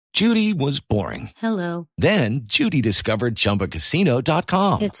Judy was boring. Hello. Then Judy discovered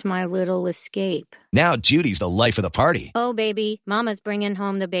ChumbaCasino.com. It's my little escape. Now Judy's the life of the party. Oh, baby, mama's bringing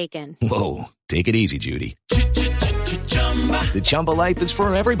home the bacon. Whoa, take it easy, Judy. The Chumba life is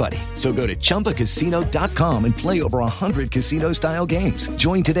for everybody. So go to ChumbaCasino.com and play over 100 casino-style games.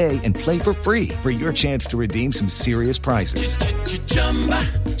 Join today and play for free for your chance to redeem some serious prizes.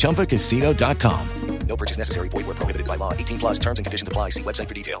 ChumbaCasino.com. No purchase necessary. Void where prohibited by law. 18 plus terms and conditions apply. See website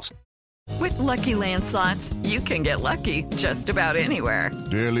for details. With Lucky Land Slots, you can get lucky just about anywhere.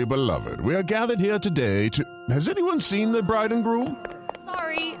 Dearly beloved, we are gathered here today to... Has anyone seen the bride and groom?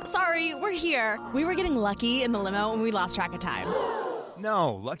 Sorry, we're here. We were getting lucky in the limo and we lost track of time.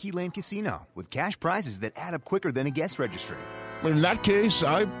 No, Lucky Land Casino, with cash prizes that add up quicker than a guest registry. In that case,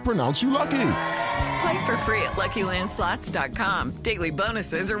 I pronounce you lucky. Play for free at LuckyLandSlots.com. Daily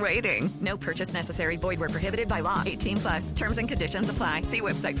bonuses are waiting. No purchase necessary. Void where prohibited by law. 18 plus. Terms and conditions apply. See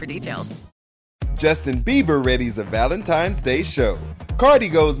website for details. Justin Bieber readies a Valentine's Day show. Cardi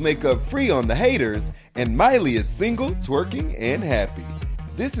goes makeup free on the haters, and Miley is single, twerking, and happy.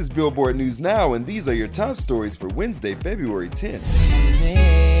 This is Billboard News Now, and these are your top stories for Wednesday, February 10th.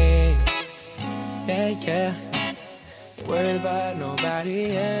 Yeah. Worried about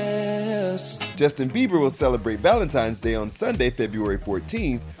nobody else. Justin Bieber will celebrate Valentine's Day on Sunday, February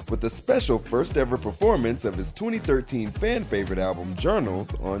 14th, with a special first-ever performance of his 2013 fan-favorite album,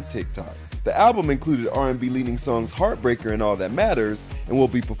 Journals, on TikTok. The album included R&B leading songs Heartbreaker and All That Matters, and will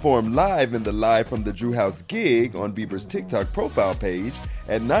be performed live in the Live from the Drew House gig on Bieber's TikTok profile page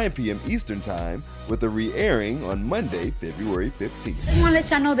at 9 p.m. Eastern Time, with a re-airing on Monday, February 15th. I want to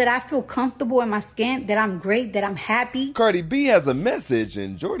let y'all know that I feel comfortable in my skin, that I'm great, that I'm happy. Cardi B has a message,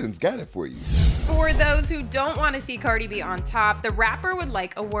 and Jordan's got it for you. For those who don't want to see Cardi B on top, the rapper would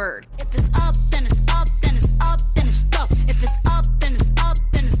like a word. If it's up, then it's up, then it's up, then it's stuck. If it's up, then it's up,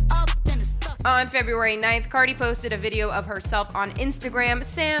 then it's up, then it's stuck. On February 9th, Cardi posted a video of herself on Instagram,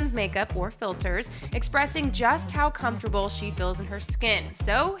 sans makeup or filters, expressing just how comfortable she feels in her skin.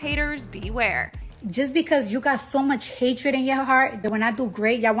 So, haters, beware. Just because you got so much hatred in your heart that when I do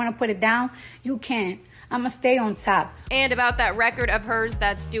great, y'all want to put it down, you can't. I'm going to stay on top. And about that record of hers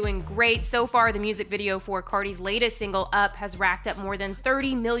that's doing great. So far, the music video for Cardi's latest single, Up, has racked up more than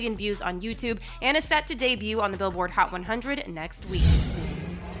 30 million views on YouTube and is set to debut on the Billboard Hot 100 next week.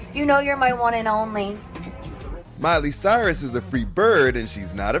 You know you're my one and only. Miley Cyrus is a free bird, and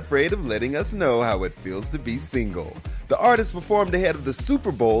she's not afraid of letting us know how it feels to be single. The artist performed ahead of the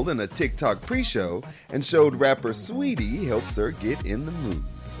Super Bowl in a TikTok pre-show and showed rapper Saweetie helps her get in the mood.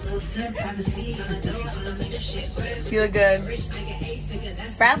 You look good.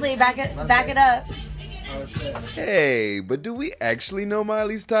 Bradley, back it up. Hey, but do we actually know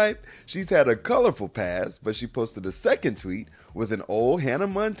Miley's type? She's had a colorful past, but she posted a second tweet with an old Hannah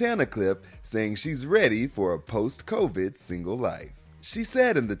Montana clip saying she's ready for a post-COVID single life. She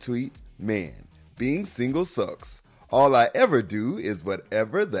said in the tweet, "Man, being single sucks. All I ever do is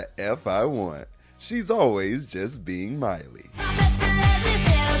whatever the F I want." She's always just being Miley.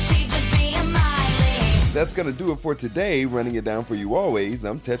 That's going to do it for today. Running it down for you always,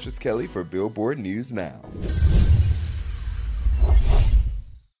 I'm Tetris Kelly for Billboard News Now.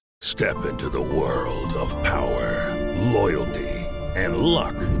 Step into the world of power, loyalty, and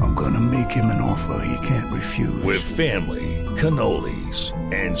luck. I'm going to make him an offer he can't refuse. With family, cannolis,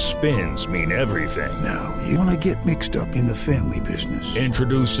 and spins mean everything. Now, you want to get mixed up in the family business.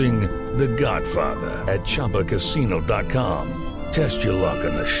 Introducing The Godfather at ChumbaCasino.com. Test your luck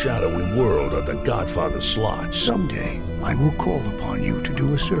in the shadowy world of The Godfather slot. Someday, I will call upon you to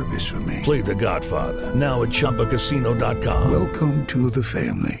do a service for me. Play The Godfather, now at ChumbaCasino.com. Welcome to the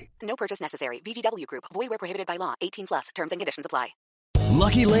family. No purchase necessary. VGW Group. Void where prohibited by law. 18 plus. Terms and conditions apply.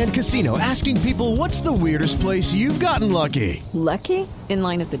 Lucky Land Casino, asking people, what's the weirdest place you've gotten lucky? Lucky? In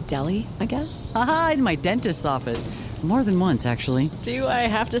line at the deli, I guess? Aha, in my dentist's office. More than once, actually. Do I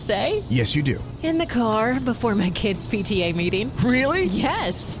have to say? Yes, you do. In the car before my kids' PTA meeting. Really?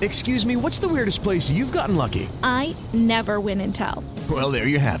 Yes. Excuse me, what's the weirdest place you've gotten lucky? I never win and tell. Well, there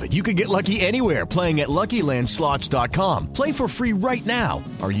you have it. You can get lucky anywhere, playing at LuckyLandSlots.com. Play for free right now.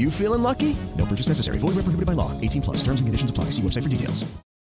 Are you feeling lucky? No purchase necessary. Void where prohibited by law. 18 plus. Terms and conditions apply. See website for details.